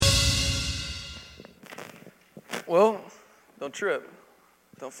Well, don't trip.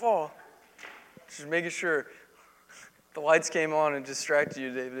 Don't fall. Just making sure the lights came on and distracted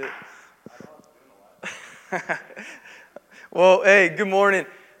you, David. Well, hey, good morning.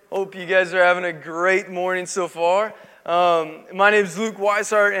 Hope you guys are having a great morning so far. My name is Luke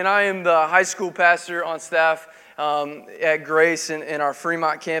Weishart, and I am the high school pastor on staff at Grace, and our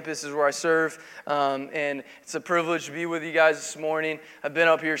Fremont campus is where I serve. And it's a privilege to be with you guys this morning. I've been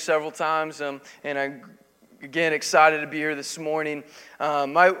up here several times, and I'm again excited to be here this morning.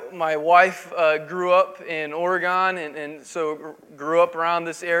 My wife grew up in Oregon, and so grew up around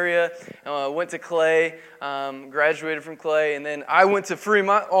this area. Went to Clay, graduated from Clay, and then I went to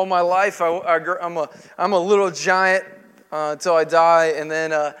Fremont all my life. I'm a little giant until I die, and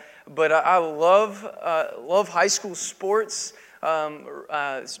then but I love high school sports,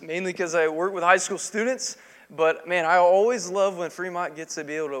 mainly because I work with high school students. But, man, I always love when Fremont gets to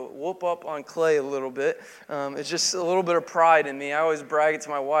be able to whoop up on Clay a little bit. It's just a little bit of pride in me. I always brag it to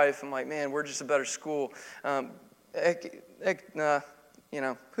my wife. I'm like, man, we're just a better school. Who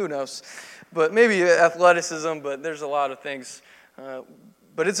knows? But maybe athleticism, but there's a lot of things.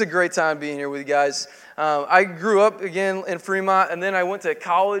 But it's a great time being here with you guys. I grew up, again, in Fremont, and then I went to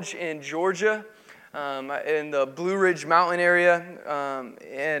college in Georgia. In the Blue Ridge Mountain area,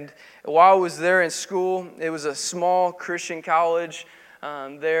 and while I was there in school, it was a small Christian college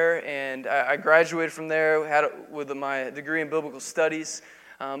there, and I graduated from there with my degree in biblical studies.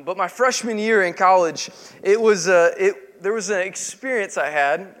 But my freshman year in college, there was an experience I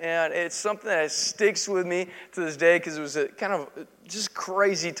had, and it's something that sticks with me to this day because it was a kind of just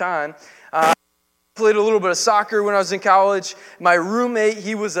crazy time. Played a little bit of soccer when I was in college. My roommate,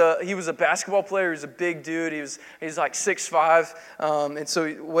 he was a basketball player. He was a big dude. He's like 6'5", and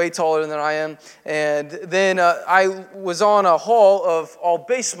so way taller than I am. And then I was on a hall of all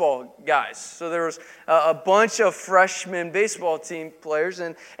baseball guys. So there was a bunch of freshman baseball team players,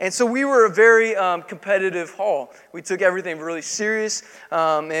 and so we were a very competitive hall. We took everything really serious,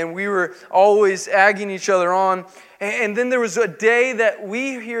 and we were always egging each other on. And then there was a day that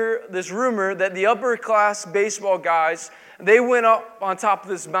we hear this rumor that the upper class baseball guys, they went up on top of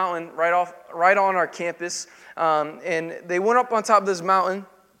this mountain right on our campus. And they went up on top of this mountain,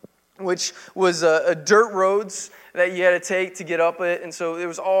 which was dirt roads that you had to take to get up it. And so there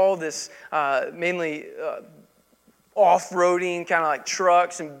was all this mainly off-roading, kind of like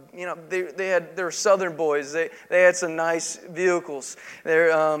trucks, and they were Southern boys. They had some nice vehicles there,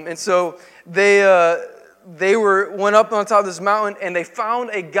 and so they went up on top of this mountain, and they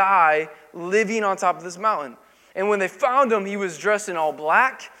found a guy living on top of this mountain. And when they found him, he was dressed in all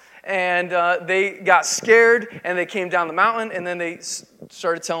black, and they got scared, and they came down the mountain, and then they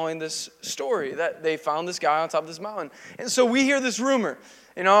started telling this story that they found this guy on top of this mountain. And so we hear this rumor,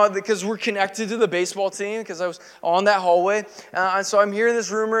 because we're connected to the baseball team, because I was on that hallway. And so I'm hearing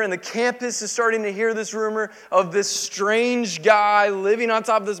this rumor, and the campus is starting to hear this rumor of this strange guy living on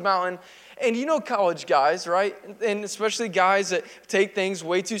top of this mountain. And college guys, right? And especially guys that take things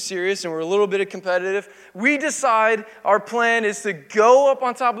way too serious and we're a little bit competitive. We decide our plan is to go up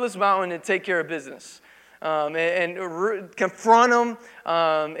on top of this mountain and take care of business. And confront them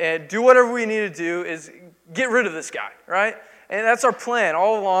and do whatever we need to do is get rid of this guy, right? And that's our plan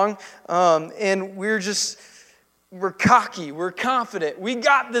all along. And we're cocky, we're confident. We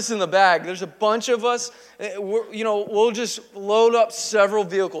got this in the bag. There's a bunch of us. We'll just load up several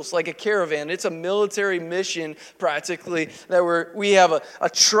vehicles like a caravan. It's a military mission practically that we have a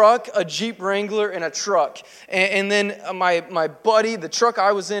truck, a Jeep Wrangler, and a truck. And then my buddy, the truck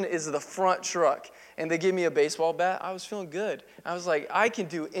I was in is the front truck. And they gave me a baseball bat. I was feeling good. I was like, I can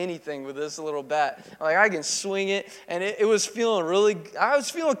do anything with this little bat. Like, I can swing it. And I was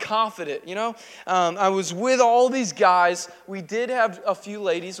feeling confident, I was with all these guys. We did have a few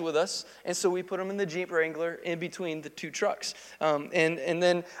ladies with us. And so we put them in the Jeep Wrangler in between the two trucks. And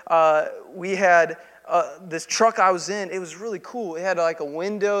then we had this truck I was in. It was really cool. It had like a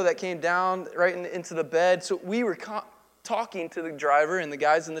window that came down right into the bed. So we were talking to the driver and the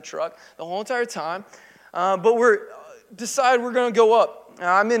guys in the truck the whole entire time. But we're going to go up.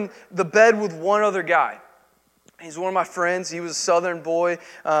 I'm in the bed with one other guy. He's one of my friends. He was a Southern boy,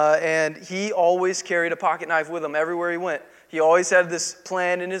 and he always carried a pocket knife with him everywhere he went. He always had this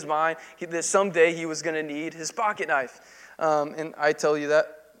plan in his mind that someday he was going to need his pocket knife. And I tell you that,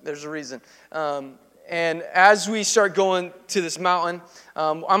 there's a reason. And as we start going to this mountain,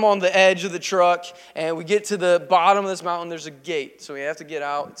 I'm on the edge of the truck, and we get to the bottom of this mountain. There's a gate, so we have to get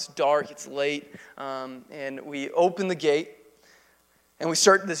out. It's dark, it's late, and we open the gate, and we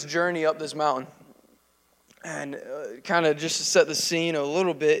start this journey up this mountain. And kind of just to set the scene a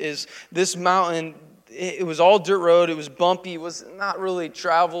little bit is this mountain it was all dirt road. It was bumpy. It was not really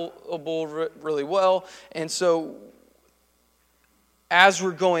travelable really well. And so as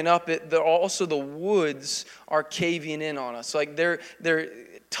we're going up it, also the woods are caving in on us. Like they're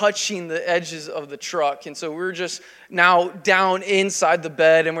touching the edges of the truck. And so we're just now down inside the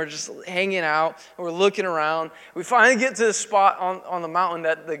bed, and we're just hanging out, and we're looking around. We finally get to the spot on the mountain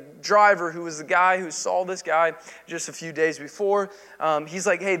that the driver, who was the guy who saw this guy just a few days before, he's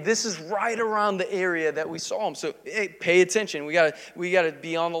like, hey, this is right around the area that we saw him. So hey, pay attention. We gotta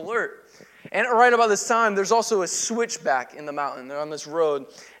be on alert. And right about this time, there's also a switchback in the mountain. They're on this road.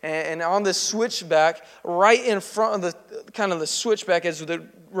 And on this switchback, right in front of the switchback, as the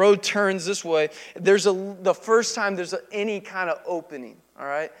road turns this way, there's the first time there's any kind of opening, all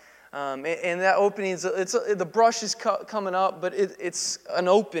right? And that opening, the brush is coming up, but it's an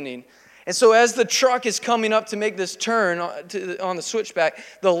opening. And so as the truck is coming up to make this turn on the switchback,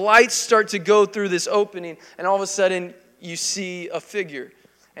 the lights start to go through this opening, and all of a sudden, you see a figure.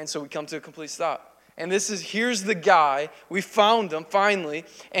 And so we come to a complete stop. And here's the guy. We found him finally.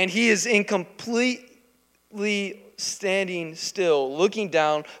 And he is completely standing still, looking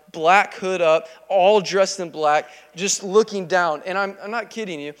down, black hood up, all dressed in black, just looking down. And I'm not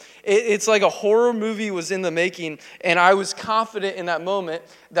kidding you. It's like a horror movie was in the making. And I was confident in that moment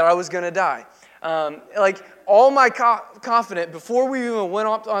that I was going to die. All my confident, before we even went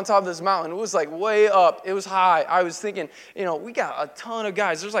up on top of this mountain, it was like way up, it was high. I was thinking, we got a ton of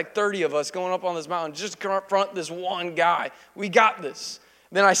guys. There's like 30 of us going up on this mountain just to confront this one guy. We got this.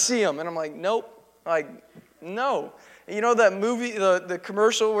 Then I see him, and I'm like, nope, no. You know that movie, the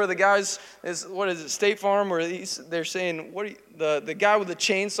commercial where the guys, State Farm, where they're saying, the guy with the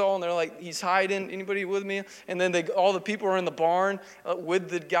chainsaw, and they're like, he's hiding, anybody with me? And then all the people are in the barn with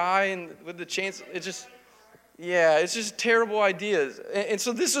the guy and with the chainsaw. It's just terrible ideas. And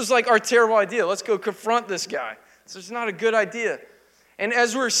so this was like our terrible idea. Let's go confront this guy. So it's not a good idea. And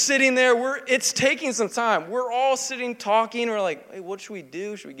as we're sitting there, it's taking some time. We're all sitting talking. We're like, hey, what should we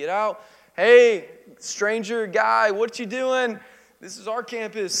do? Should we get out? Hey, stranger guy, what you doing? This is our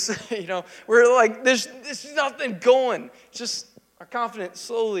campus. We're like, there's nothing going. It's just our confidence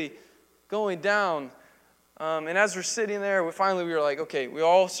slowly going down. And as we're sitting there, we were like, okay, we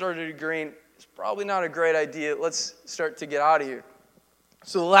all started agreeing, it's probably not a great idea. Let's start to get out of here.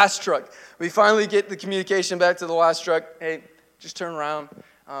 So the last truck, we finally get the communication back to the last truck. Hey, just turn around.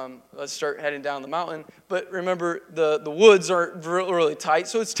 Let's start heading down the mountain. But remember, the woods aren't really tight,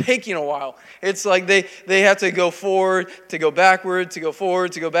 so it's taking a while. It's like they have to go forward, to go backward, to go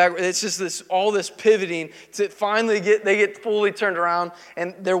forward, to go backward. It's just all this pivoting to finally they get fully turned around,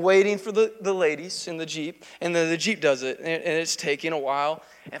 and they're waiting for the ladies in the Jeep, and then the Jeep does it, and it's taking a while.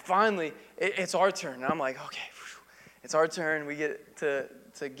 And finally, it's our turn. And I'm like, okay, it's our turn. We get to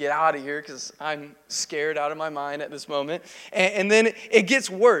get out of here because I'm scared out of my mind at this moment. And then it gets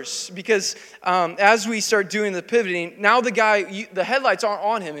worse because as we start doing the pivoting, now the guy, the headlights aren't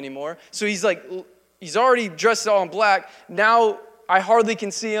on him anymore. So he's already dressed all in black. Now I hardly can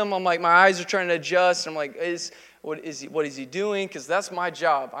see him. I'm like, my eyes are trying to adjust. I'm like, what is he doing? Because that's my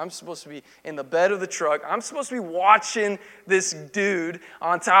job. I'm supposed to be in the bed of the truck. I'm supposed to be watching this dude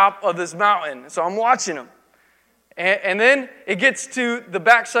on top of this mountain. So I'm watching him. And then it gets to the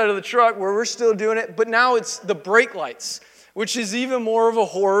backside of the truck where we're still doing it, but now it's the brake lights, which is even more of a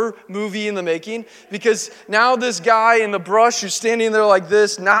horror movie in the making, because now this guy in the brush who's standing there like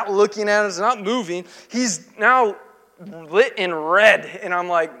this, not looking at us, not moving, he's now lit in red. And I'm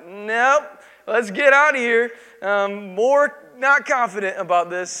like, nope, let's get out of here. More not confident about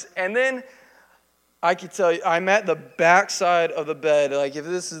this. And then I can tell you, I'm at the backside of the bed. Like, if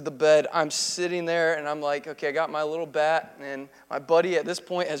this is the bed, I'm sitting there, and I'm like, okay, I got my little bat, and my buddy at this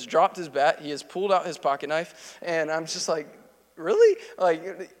point has dropped his bat. He has pulled out his pocket knife, and I'm just like, really?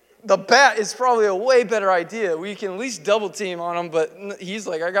 Like, the bat is probably a way better idea. We can at least double team on him, but he's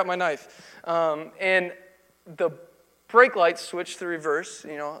like, I got my knife. And the brake lights switch to reverse,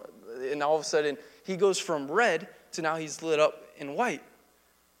 and all of a sudden, he goes from red to now he's lit up in white.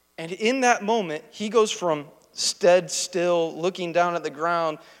 And in that moment, he goes from dead still, looking down at the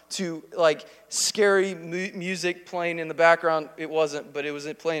ground, to like scary music playing in the background. It wasn't, but it was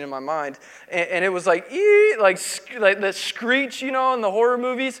playing in my mind. And it was like the screech, in the horror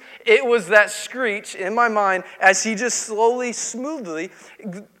movies. It was that screech in my mind as he just slowly, smoothly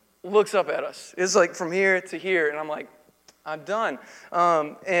looks up at us. It's like from here to here. And I'm like, I'm done.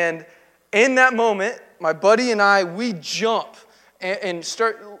 And in that moment, my buddy and I, we jump and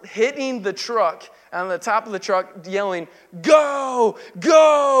start hitting the truck on the top of the truck yelling, "Go,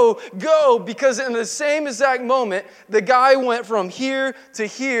 go, go," because in the same exact moment, the guy went from here to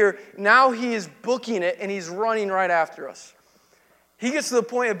here. Now he is booking it, and he's running right after us. He gets to the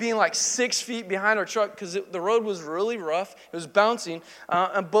point of being like 6 feet behind our truck because the road was really rough. It was bouncing.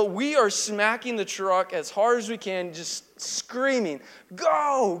 But we are smacking the truck as hard as we can, just screaming,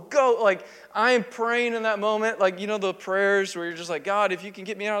 "Go, go." Like, I am praying in that moment. Like, you know, the prayers where you're just like, "God, if you can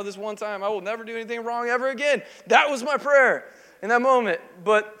get me out of this one time, I will never do anything wrong ever again." That was my prayer in that moment.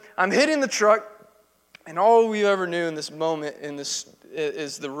 But I'm hitting the truck, and all we ever knew in this moment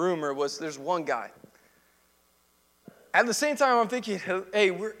is the rumor was there's one guy. At the same time, I'm thinking,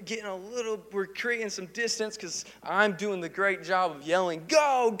 hey, we're creating some distance because I'm doing the great job of yelling,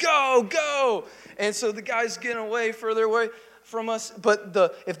 "Go, go, go." And so the guy's getting further away from us. But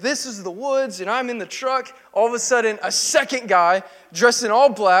if this is the woods and I'm in the truck, all of a sudden a second guy dressed in all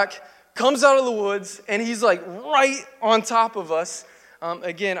black comes out of the woods, and he's like right on top of us.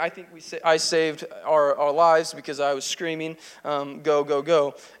 Again, I think I saved our lives because I was screaming, "Go, go,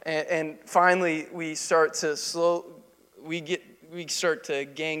 go." And finally, we start to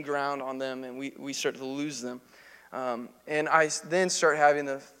gain ground on them, and we start to lose them. And I then start having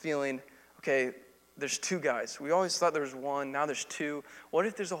the feeling, okay, there's two guys. We always thought there was one, now there's two. What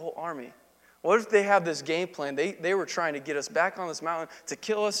if there's a whole army? What if they have this game plan? They were trying to get us back on this mountain to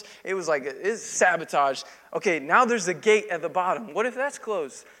kill us. It was like, it's sabotage. Okay, now there's a gate at the bottom. What if that's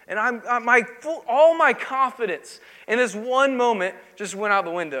closed? And all my confidence in this one moment just went out the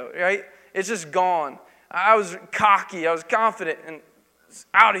window, right? It's just gone. I was cocky, I was confident, and it's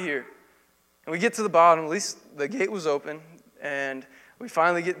out of here. And we get to the bottom, at least the gate was open, and we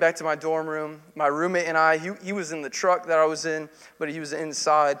finally get back to my dorm room. My roommate and I, he was in the truck that I was in, but he was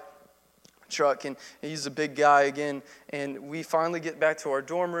inside the truck, and he's a big guy again. And we finally get back to our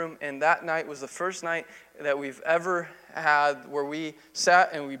dorm room, and that night was the first night that we've ever had where we sat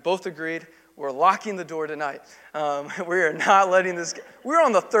and we both agreed, we're locking the door tonight. We are not letting this. We're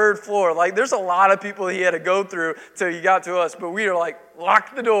on the third floor. Like, there's a lot of people he had to go through till he got to us. But we are like,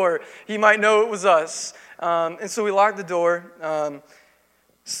 lock the door. He might know it was us. And so we locked the door.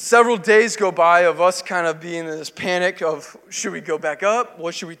 Several days go by of us kind of being in this panic of, should we go back up?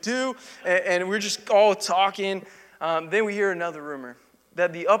 What should we do? And we're just all talking. Then we hear another rumor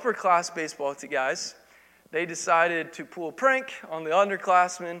that the upper-class baseball guys, they decided to pull a prank on the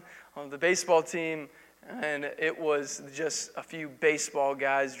underclassmen on the baseball team, and it was just a few baseball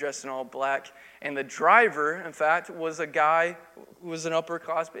guys dressed in all black. And the driver, in fact, was a guy who was an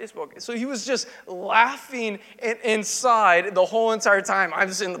upper-class baseball guy. So he was just laughing inside the whole entire time. I'm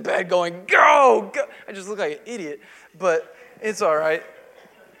just in the bed going, "Go, go." I just look like an idiot, but it's all right.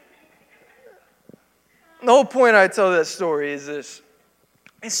 The whole point I tell that story is this.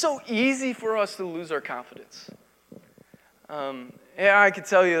 It's so easy for us to lose our confidence. Yeah, I could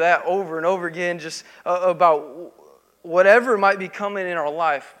tell you that over and over again, just about whatever might be coming in our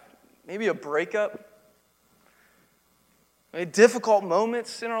life. Maybe a breakup, maybe difficult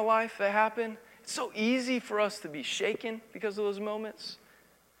moments in our life that happen. It's so easy for us to be shaken because of those moments.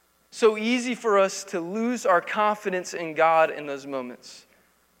 So easy for us to lose our confidence in God in those moments.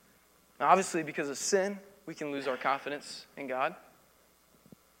 Now, obviously, because of sin, we can lose our confidence in God.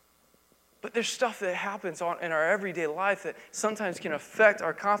 But there's stuff that happens in our everyday life that sometimes can affect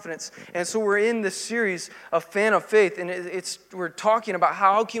our confidence. And so we're in this series of Fan of Faith, and we're talking about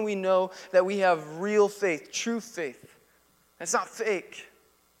how can we know that we have real faith, true faith. It's not fake.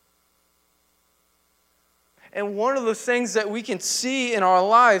 And one of those things that we can see in our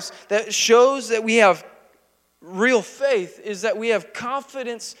lives that shows that we have real faith is that we have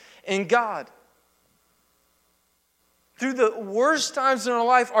confidence in God. Through the worst times in our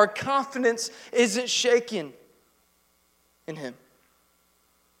life, our confidence isn't shaken in Him.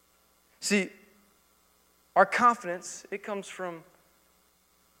 See, our confidence, it comes from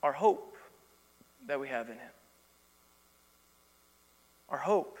our hope that we have in Him. Our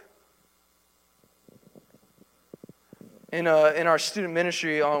hope. In our student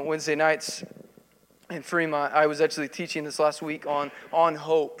ministry on Wednesday nights in Fremont, I was actually teaching this last week on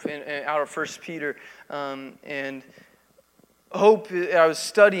hope out of 1 Peter. And hope, I was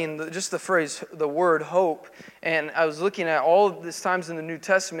studying just the phrase, the word hope, and I was looking at all of these times in the New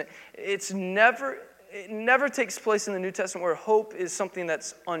Testament. It never takes place in the New Testament where hope is something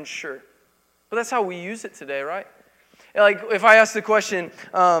that's unsure. But that's how we use it today, right? Like, if I ask the question,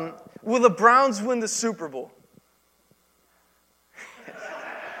 will the Browns win the Super Bowl?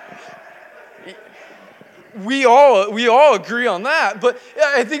 We all agree on that, but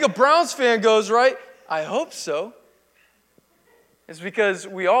I think a Browns fan goes, right, I hope so. It's because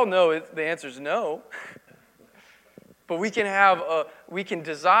we all know the answer is no. But we can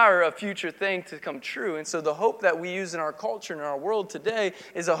desire a future thing to come true. And so the hope that we use in our culture and in our world today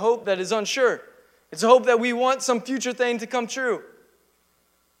is a hope that is unsure. It's a hope that we want some future thing to come true.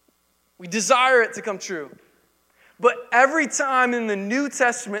 We desire it to come true. But every time in the New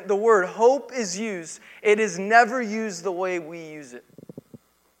Testament the word hope is used, it is never used the way we use it.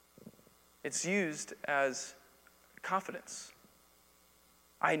 It's used as confidence.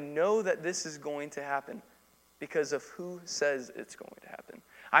 I know that this is going to happen because of who says it's going to happen.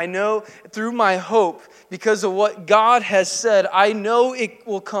 I know through my hope, because of what God has said, I know it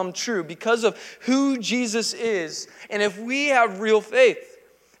will come true because of who Jesus is. And if we have real faith,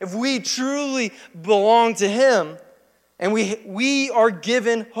 if we truly belong to Him, and we are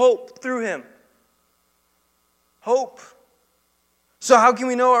given hope through Him. Hope. So how can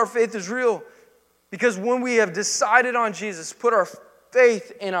we know our faith is real? Because when we have decided on Jesus, put our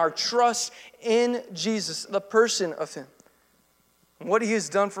faith and our trust in Jesus, the person of Him, and what He has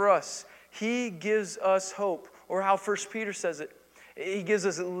done for us, He gives us hope. Or how 1 Peter says it, He gives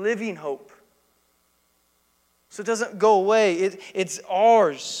us living hope. So it doesn't go away. It's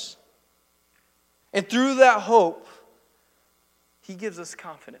ours. And through that hope, He gives us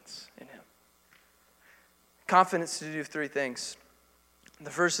confidence in Him. Confidence to do three things. The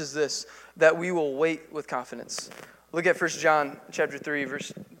first is this, that we will wait with confidence. Look at 1 John chapter 3,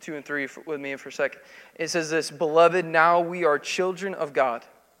 verse 2 and 3 with me for a second. It says this, "Beloved, now we are children of God,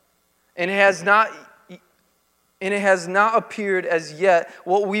 and it has not appeared as yet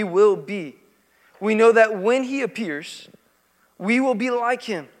what we will be. We know that when He appears, we will be like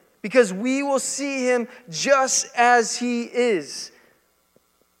Him, because we will see Him just as He is.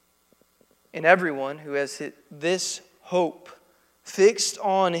 And everyone who has this hope fixed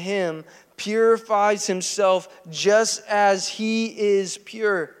on Him purifies himself just as He is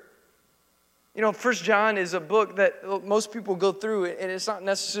pure." You know, 1 John is a book that most people go through, and it's not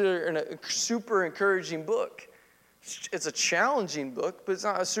necessarily a super encouraging book. It's a challenging book, but it's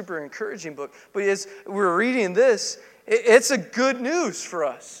not a super encouraging book. But as we're reading this, it's a good news for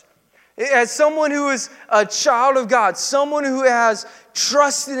us. As someone who is a child of God, someone who has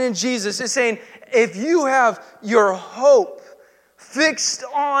trusted in Jesus, is saying, if you have your hope fixed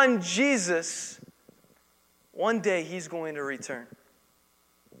on Jesus, one day He's going to return.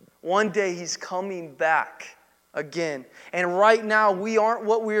 One day He's coming back again. And right now, we aren't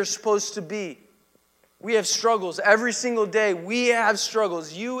what we are supposed to be. We have struggles. Every single day, we have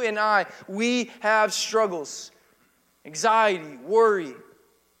struggles. You and I, we have struggles. Anxiety, worry.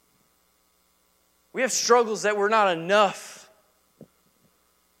 We have struggles that we're not enough.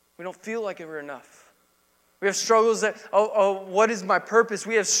 We don't feel like we're enough. We have struggles that, what is my purpose?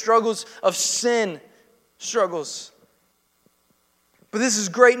 We have struggles of sin, struggles. But this is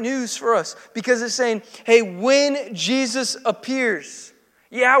great news for us because it's saying, hey, when Jesus appears,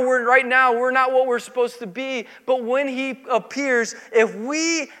 yeah, right now we're not what we're supposed to be, but when He appears, if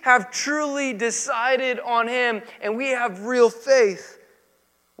we have truly decided on Him and we have real faith,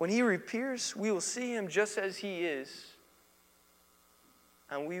 when He appears, we will see Him just as He is,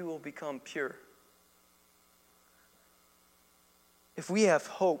 and we will become pure. If we have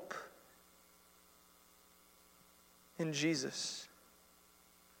hope in Jesus,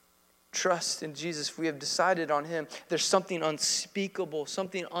 trust in Jesus, if we have decided on Him, there's something unspeakable,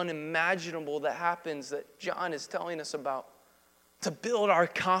 something unimaginable that happens that John is telling us about to build our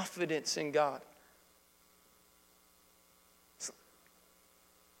confidence in God.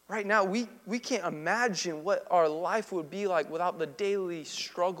 Right now, we can't imagine what our life would be like without the daily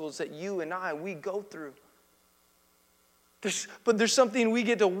struggles that you and we go through. But there's something we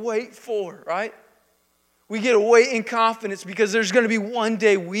get to wait for, right? We get to wait in confidence because there's going to be one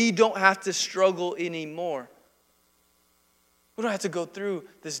day we don't have to struggle anymore. We don't have to go through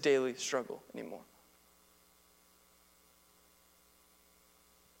this daily struggle anymore.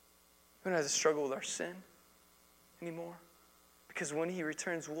 We don't have to struggle with our sin anymore. Because when He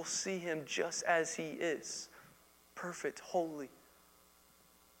returns, we'll see Him just as He is. Perfect, holy.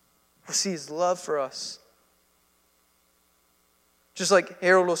 We'll see His love for us. Just like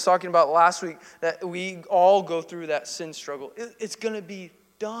Harold was talking about last week, that we all go through that sin struggle. It's going to be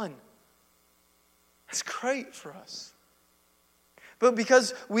done. It's great for us. But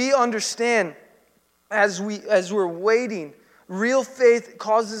because we understand as we're waiting, real faith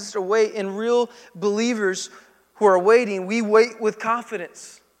causes us to wait, and real believers who are waiting, we wait with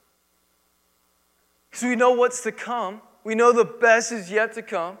confidence. Because we know what's to come. We know the best is yet to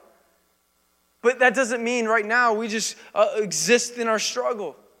come. But that doesn't mean right now we just exist in our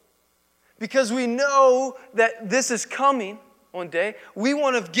struggle. Because we know that this is coming. one day. We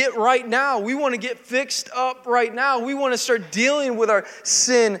want to get right now. We want to get fixed up right now. We want to start dealing with our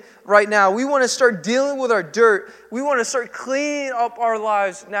sin right now. We want to start dealing with our dirt. We want to start cleaning up our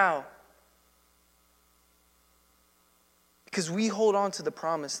lives now. Because we hold on to the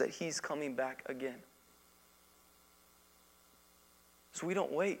promise that He's coming back again. So we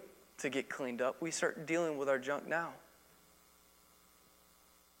don't wait to get cleaned up. We start dealing with our junk now.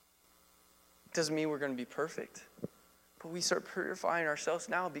 It doesn't mean we're going to be perfect. But we start purifying ourselves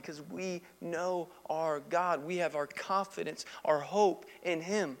now because we know our God. We have our confidence, our hope in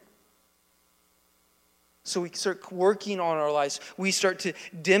Him. So we start working on our lives. We start to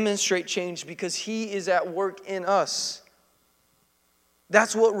demonstrate change because He is at work in us.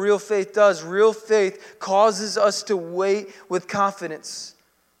 That's what real faith does. Real faith causes us to wait with confidence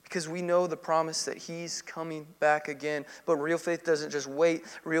because we know the promise that He's coming back again. But real faith doesn't just wait.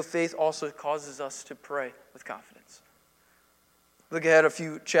 Real faith also causes us to pray with confidence. Look ahead a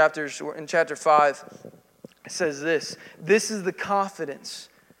few chapters. In chapter 5, it says this. This is the confidence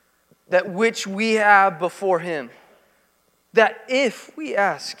that which we have before Him, that if we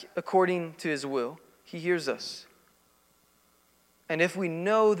ask according to His will, He hears us. And if we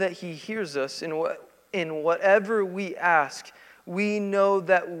know that He hears us in whatever we ask, we know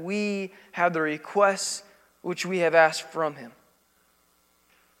that we have the requests which we have asked from Him.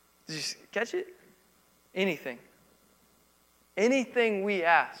 Did you catch it? Anything. Anything we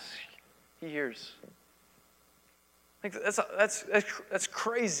ask, He hears. Like that's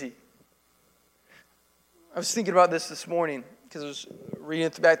crazy. I was thinking about this morning because I was reading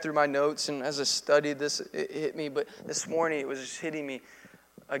it back through my notes, and as I studied this, it hit me. But this morning, it was just hitting me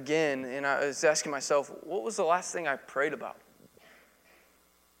again, and I was asking myself, what was the last thing I prayed about?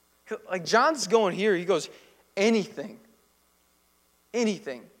 Like John's going here, he goes, anything,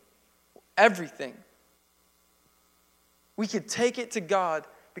 everything. We could take it to God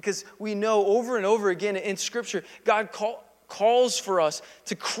because we know over and over again in Scripture, God calls for us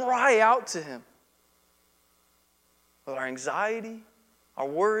to cry out to Him. With our anxiety, our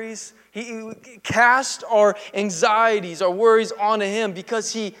worries. He cast our anxieties, our worries onto Him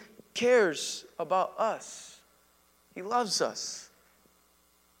because He cares about us. He loves us.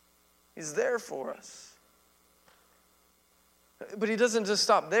 He's there for us. But He doesn't just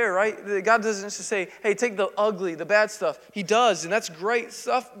stop there, right? God doesn't just say, hey, take the ugly, the bad stuff. He does, and that's great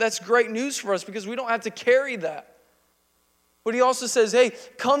stuff. That's great news for us because we don't have to carry that. But He also says, hey,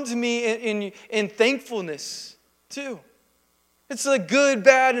 come to me in thankfulness too. It's the good,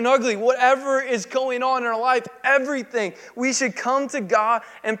 bad, and ugly. Whatever is going on in our life, everything, we should come to God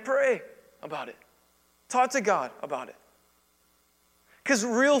and pray about it. Talk to God about it. Because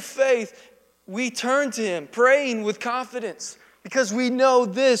real faith, we turn to Him, praying with confidence. Because we know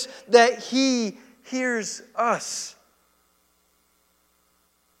this, that He hears us.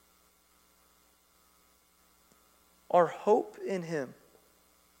 Our hope in Him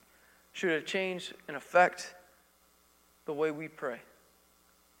should have changed and affect the way we pray.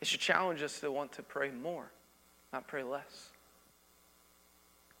 It should challenge us to want to pray more, not pray less.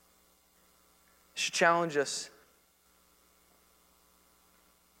 It should challenge us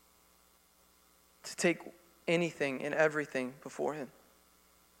to take anything and everything before Him.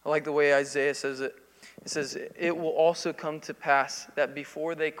 I like the way Isaiah says it. It says, it will also come to pass that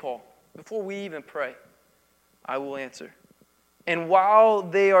before they call, before we even pray, I will answer. And while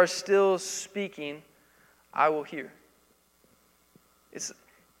they are still speaking, I will hear.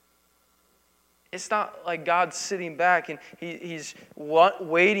 It's not like God's sitting back and He's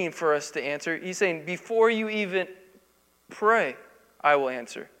waiting for us to answer. He's saying, before you even pray, I will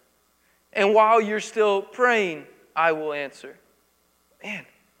answer. And while you're still praying, I will answer. Man,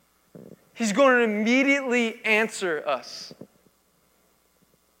 He's going to immediately answer us.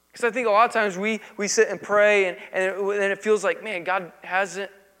 Because I think a lot of times we sit and pray and it feels like, man, God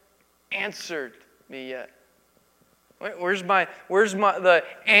hasn't answered me yet. Where's the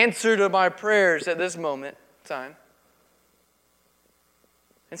answer to my prayers at this moment in time?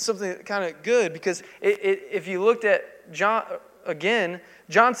 It's something kind of good because if you looked at John again,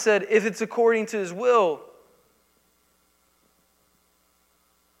 John said, if it's according to His will.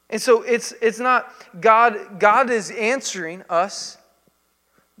 And so it's not God is answering us.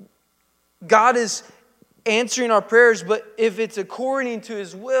 God is answering our prayers, but if it's according to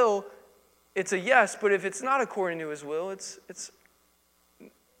His will, it's a yes. But if it's not according to His will, it's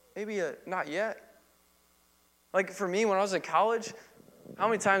maybe a not yet. Like for me, when I was in college, how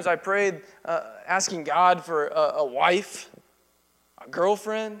many times I prayed asking God for a wife, a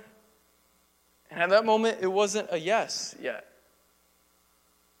girlfriend, and at that moment, it wasn't a yes yet.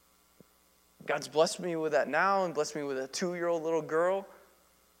 God's blessed me with that now and blessed me with a 2-year-old little girl.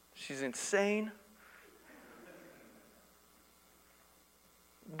 She's insane.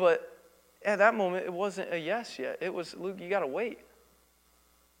 But at that moment, it wasn't a yes yet. It was, Luke, you got to wait.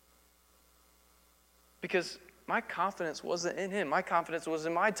 Because my confidence wasn't in him. My confidence was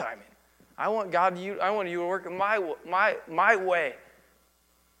in my timing. I want you to work my way.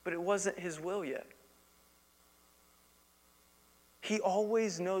 But it wasn't his will yet. He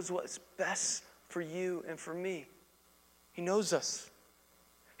always knows what's best for you and for me. He knows us.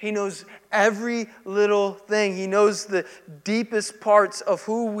 He knows every little thing. He knows the deepest parts of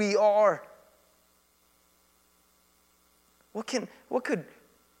who we are. What could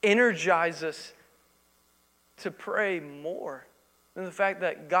energize us to pray more than the fact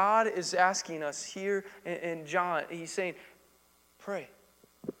that God is asking us here in John? He's saying, pray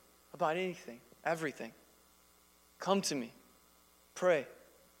about anything, everything. Come to me. Pray.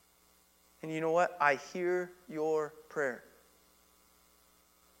 And you know what? I hear your prayer.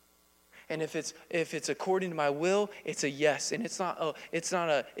 And if it's according to my will, it's a yes. And it's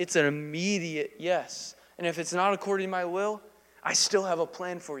an immediate yes. And if it's not according to my will, I still have a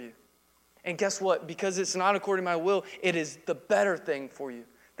plan for you. And guess what? Because it's not according to my will, it is the better thing for you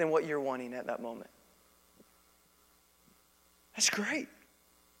than what you're wanting at that moment. That's great.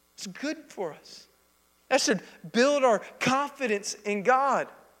 It's good for us. That should build our confidence in God.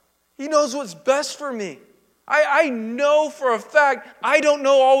 He knows what's best for me. I know for a fact I don't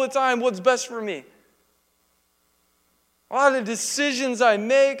know all the time what's best for me. A lot of the decisions I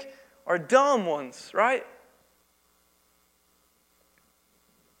make are dumb ones, right?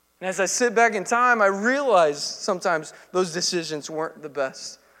 And as I sit back in time, I realize sometimes those decisions weren't the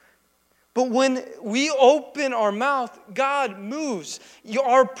best. But when we open our mouth, God moves.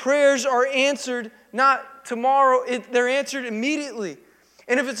 Our prayers are answered not tomorrow, they're answered immediately.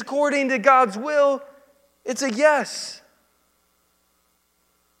 And if it's according to God's will, it's a yes.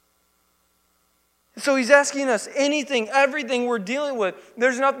 So he's asking us anything, everything we're dealing with.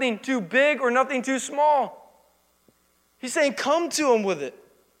 There's nothing too big or nothing too small. He's saying, come to him with it.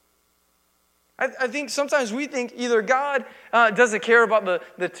 I think sometimes we think either God doesn't care about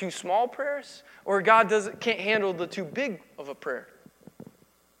the too small prayers, or God can't handle the too big of a prayer.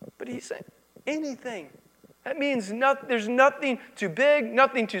 But he's saying anything. That means there's nothing too big,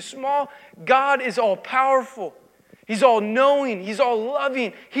 nothing too small. God is all powerful. He's all knowing. He's all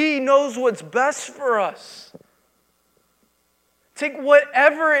loving. He knows what's best for us. Take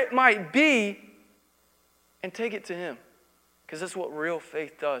whatever it might be and take it to him. Because that's what real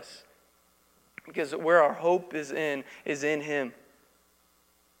faith does. Because where our hope is in him.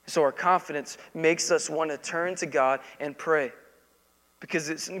 So our confidence makes us want to turn to God and pray.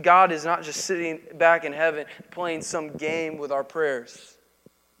 Because God is not just sitting back in heaven playing some game with our prayers.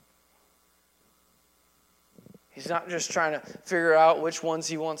 He's not just trying to figure out which ones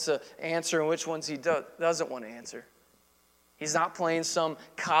he wants to answer and which ones he doesn't want to answer. He's not playing some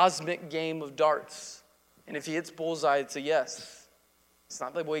cosmic game of darts. And if he hits bullseye, it's a yes. It's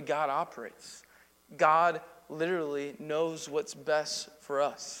not the way God operates. God literally knows what's best for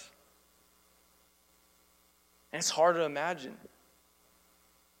us. And it's hard to imagine.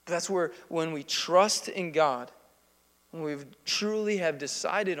 But that's where when we trust in God, when we truly have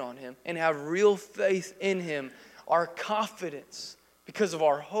decided on him and have real faith in him, our confidence, because of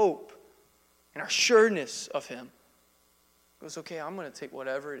our hope and our sureness of him, goes, okay, I'm going to take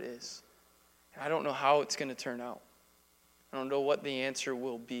whatever it is. And I don't know how it's going to turn out. I don't know what the answer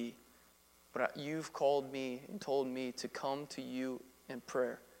will be. But you've called me and told me to come to you in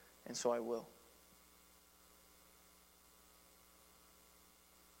prayer, and so I will.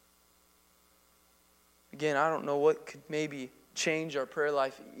 Again, I don't know what could maybe change our prayer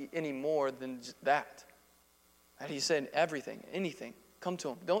life any more than that. That he said everything, anything, come to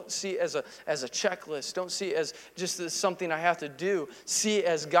him. Don't see it as a checklist. Don't see it as just as something I have to do. See it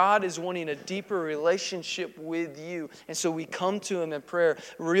as God is wanting a deeper relationship with you. And so we come to him in prayer.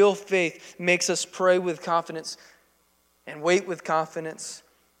 Real faith makes us pray with confidence and wait with confidence,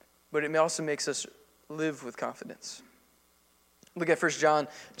 but it also makes us live with confidence. Look at 1 John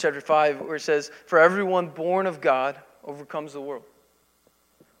chapter 5, where it says, "For everyone born of God overcomes the world."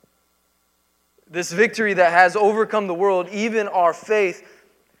 This victory that has overcome the world, even our faith,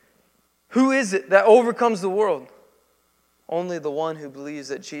 who is it that overcomes the world? Only the one who believes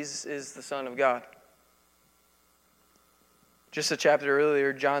that Jesus is the Son of God. Just a chapter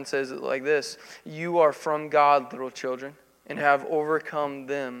earlier, John says it like this: "You are from God, little children, and have overcome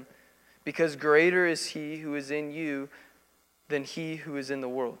them, because greater is he who is in you than he who is in the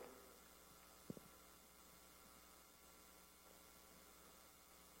world."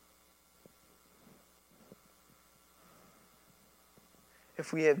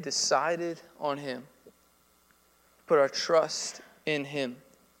 if we have decided on Him, put our trust in Him,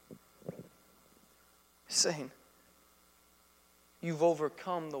 saying, you've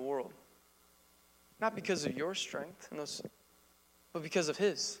overcome the world. Not because of your strength, but because of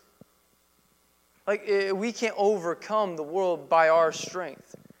His. Like, we can't overcome the world by our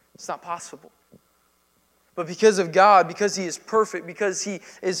strength. It's not possible. But because of God, because He is perfect, because He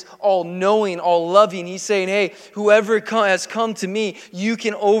is all-knowing, all-loving, He's saying, hey, whoever has come to me, you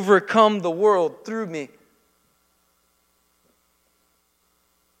can overcome the world through me.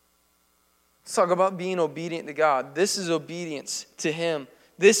 Let's talk about being obedient to God. This is obedience to Him.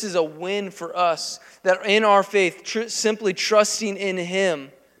 This is a win for us, that in our faith, simply trusting in Him,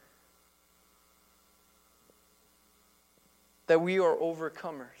 that we are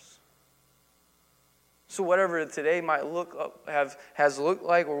overcomers. So whatever today might has looked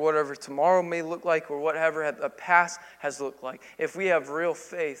like, or whatever tomorrow may look like, or whatever the past has looked like, if we have real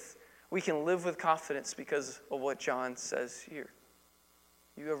faith, we can live with confidence because of what John says here.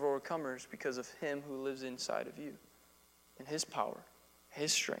 You are overcomers because of Him who lives inside of you, and His power,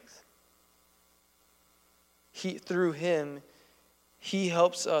 His strength. Through Him, He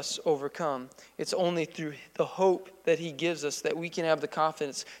helps us overcome. It's only through the hope that He gives us that we can have the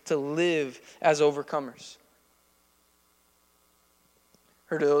confidence to live as overcomers.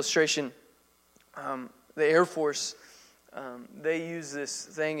 Heard an illustration. The Air Force, they use this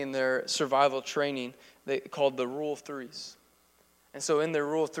thing in their survival training called the Rule of Threes. And so in their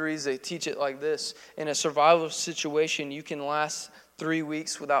Rule of Threes, they teach it like this. In a survival situation, you can last 3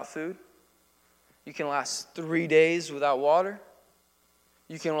 weeks without food. You can last 3 days without water.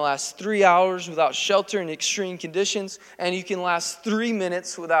 You can last 3 hours without shelter in extreme conditions. And you can last 3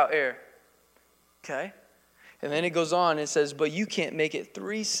 minutes without air. Okay? And then it goes on and says, but you can't make it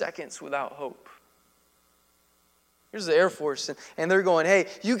 3 seconds without hope. Here's the Air Force. And they're going, hey,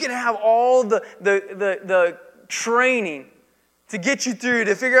 you can have all the training to get you through,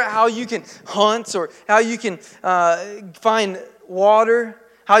 to figure out how you can hunt, or how you can find water,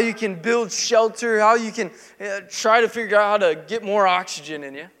 how you can build shelter, how you can try to figure out how to get more oxygen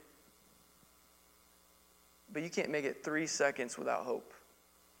in you. But you can't make it 3 seconds without hope.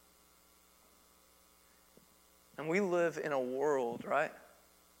 And we live in a world, right,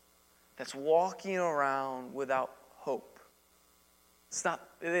 that's walking around without hope.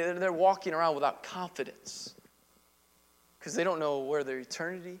 They're walking around without confidence. Because they don't know where their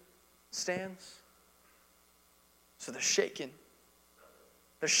eternity stands. So they're shaken.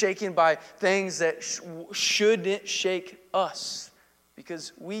 They're shaken by things that shouldn't shake us.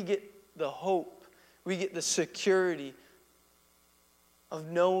 Because we get the hope, we get the security of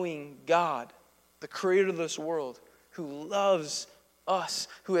knowing God, the creator of this world, who loves us,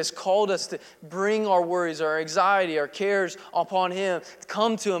 who has called us to bring our worries, our anxiety, our cares upon Him, to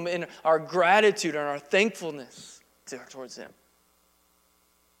come to Him in our gratitude and our thankfulness towards Him.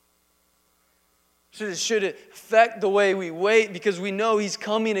 Should it affect the way we wait, because we know He's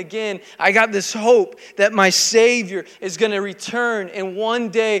coming again. I got this hope that my Savior is going to return, and one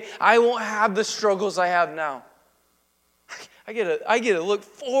day I won't have the struggles I have now. I get to look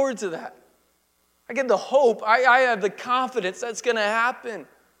forward to that. I get the hope. I have the confidence that's going to happen.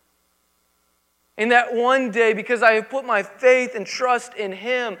 And that one day, because I have put my faith and trust in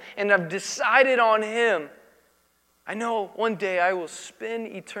Him and I've decided on Him, I know one day I will spend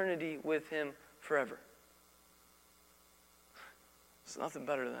eternity with Him forever. It's nothing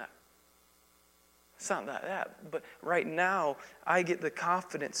better than that. It's not that. But right now, I get the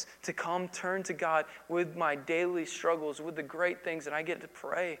confidence to come turn to God with my daily struggles, with the great things, and I get to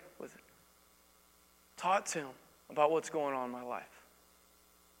pray with it. Talk to Him about what's going on in my life.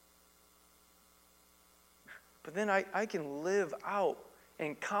 But then I can live out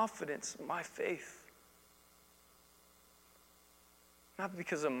in confidence my faith. Not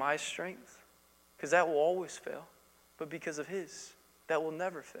because of my strength, because that will always fail, but because of His, that will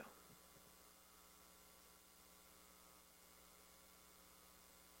never fail.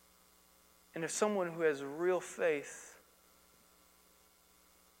 And if someone who has real faith,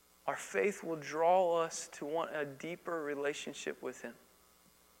 our faith will draw us to want a deeper relationship with Him.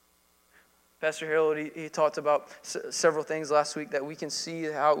 Pastor Harold, he talked about several things last week that we can see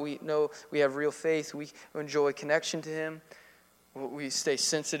how we know we have real faith. We enjoy connection to Him. We stay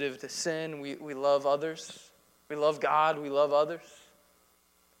sensitive to sin. We love others. We love God. We love others.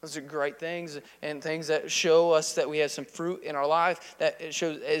 Those are great things, and things that show us that we have some fruit in our life, that it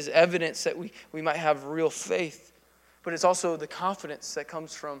shows as evidence that we might have real faith. But it's also the confidence that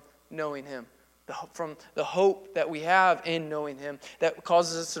comes from knowing Him, from the hope that we have in knowing Him, that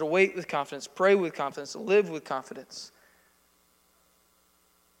causes us to wait with confidence, pray with confidence, live with confidence.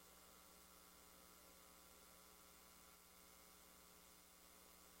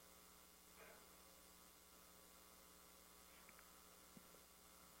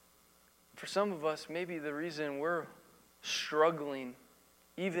 For some of us, maybe the reason we're struggling,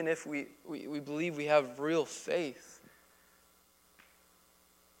 even if we believe we have real faith,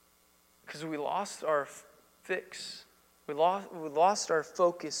 because we lost our fix. We lost our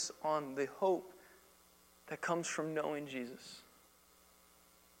focus on the hope that comes from knowing Jesus.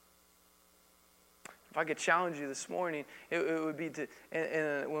 If I could challenge you this morning, it would be to,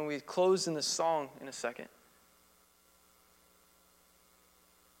 and when we close in the song in a second,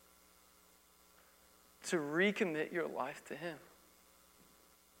 to recommit your life to Him.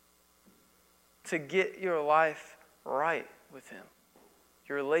 To get your life right with Him.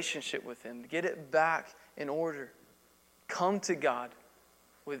 Your relationship with Him. Get it back in order. Come to God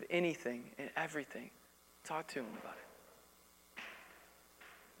with anything and everything. Talk to Him about it.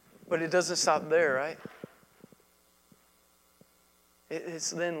 But it doesn't stop there, right? It's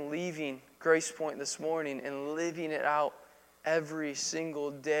then leaving Grace Point this morning and living it out every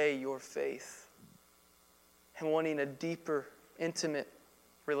single day, your faith. And wanting a deeper, intimate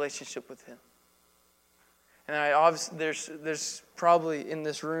relationship with Him. And obviously, there's probably in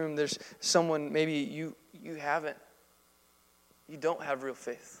this room, there's someone, maybe you don't have real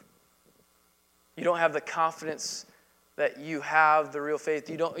faith. You don't have the confidence that you have the real faith.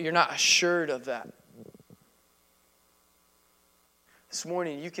 You're not assured of that. This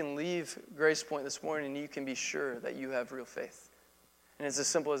morning, you can leave Grace Point this morning and you can be sure that you have real faith. And it's as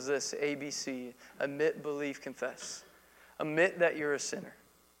simple as this, ABC, admit, believe, confess. Admit that you're a sinner.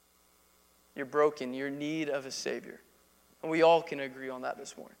 You're broken. You're in need of a Savior. And we all can agree on that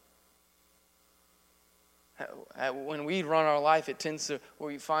this morning. When we run our life, it tends to, where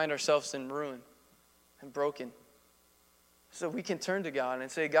we find ourselves in ruin and broken. So we can turn to God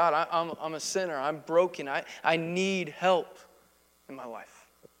and say, God, I'm a sinner. I'm broken. I need help in my life.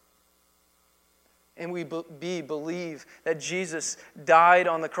 And we believe that Jesus died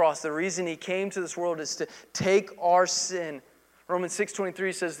on the cross. The reason He came to this world is to take our sin. Romans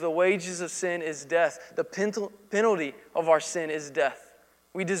 6:23 says, the wages of sin is death. The penalty of our sin is death.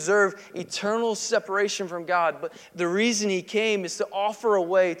 We deserve eternal separation from God. But the reason He came is to offer a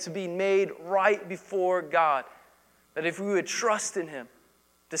way to be made right before God. That if we would trust in Him,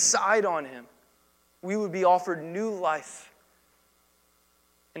 decide on Him, we would be offered new life.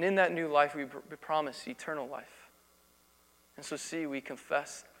 And in that new life, we promise eternal life. And so we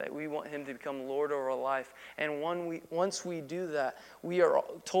confess that we want Him to become Lord over our life. And once we do that, we are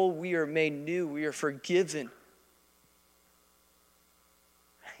told we are made new. We are forgiven.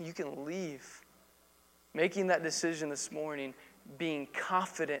 You can leave making that decision this morning, being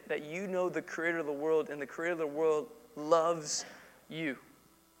confident that you know the Creator of the world, and the Creator of the world loves you.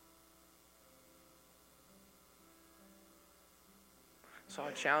 So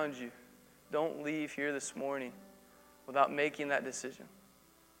I challenge you, don't leave here this morning without making that decision.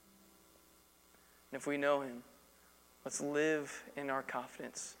 And if we know Him, let's live in our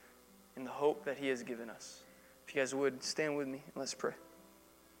confidence, in the hope that He has given us. If you guys would, stand with me and let's pray.